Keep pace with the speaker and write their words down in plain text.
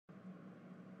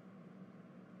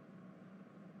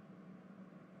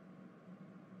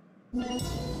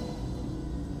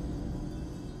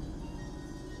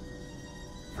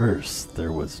First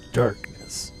there was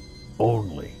darkness,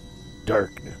 only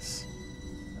darkness.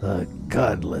 A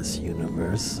godless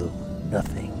universe of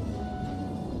nothing.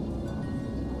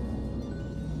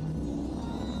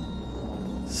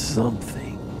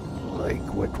 Something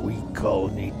like what we call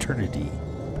an eternity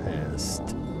passed.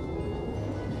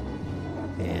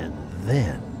 And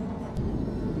then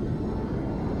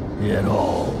it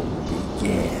all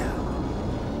began.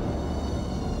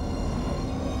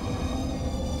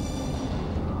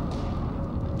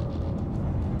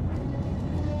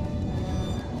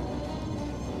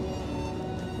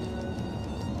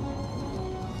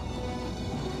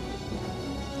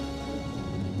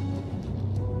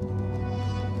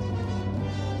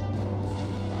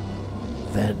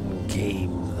 Then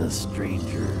came the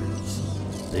strangers.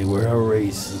 They were a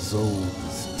race as old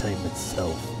as time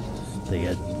itself. They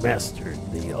had mastered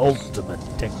the ultimate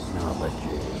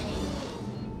technology.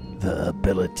 The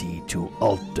ability to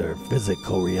alter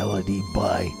physical reality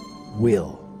by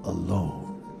will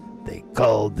alone. They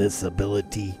called this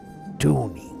ability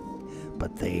tuning,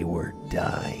 but they were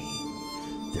dying.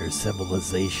 Their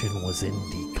civilization was in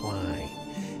decline,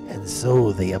 and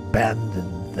so they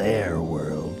abandoned their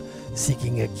world,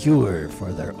 seeking a cure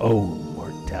for their own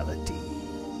mortality.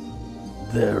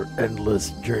 Their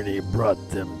endless journey brought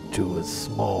them to a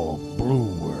small blue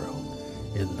world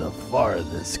in the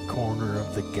farthest corner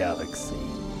of the galaxy.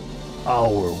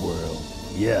 Our world,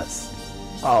 yes,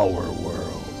 our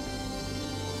world.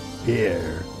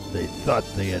 Here, they thought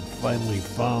they had finally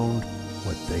found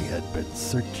what they had been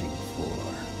searching for.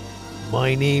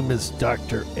 My name is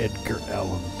Dr. Edgar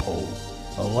Allan Poe.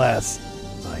 Alas,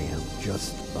 I am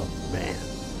just a man.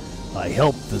 I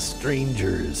help the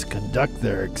strangers conduct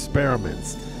their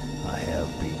experiments. I have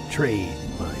betrayed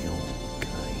my own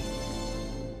kind.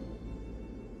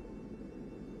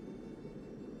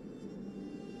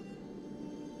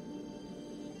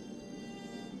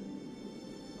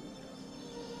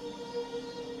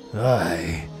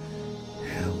 I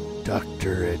am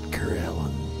Dr. Edgar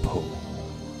Allan Poe.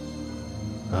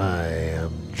 I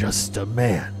am just a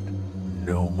man,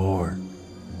 no more,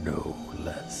 no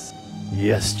less.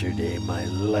 Yesterday my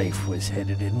life was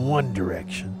headed in one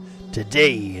direction.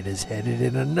 Today it is headed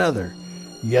in another.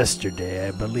 Yesterday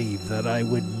I believed that I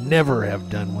would never have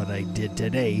done what I did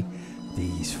today.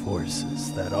 These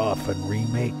forces that often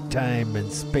remake time and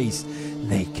space,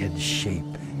 they can shape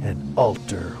and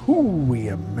alter who we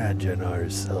imagine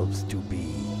ourselves to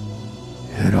be.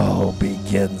 It all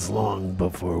begins long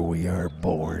before we are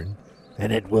born,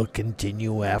 and it will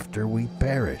continue after we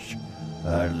perish.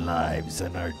 Our lives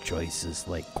and our choices,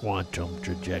 like quantum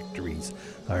trajectories,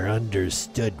 are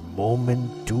understood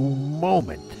moment to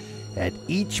moment. At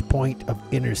each point of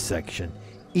intersection,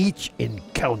 each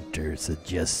encounter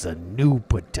suggests a new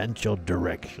potential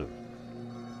direction.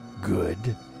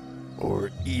 Good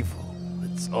or evil,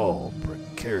 it's all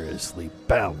precariously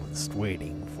balanced,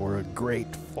 waiting for a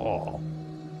great fall.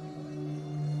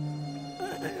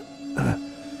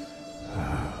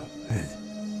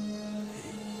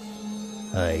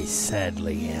 I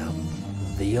sadly am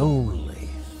the only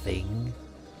thing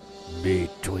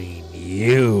between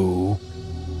you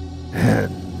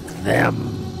and them.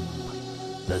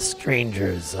 The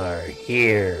strangers are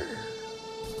here.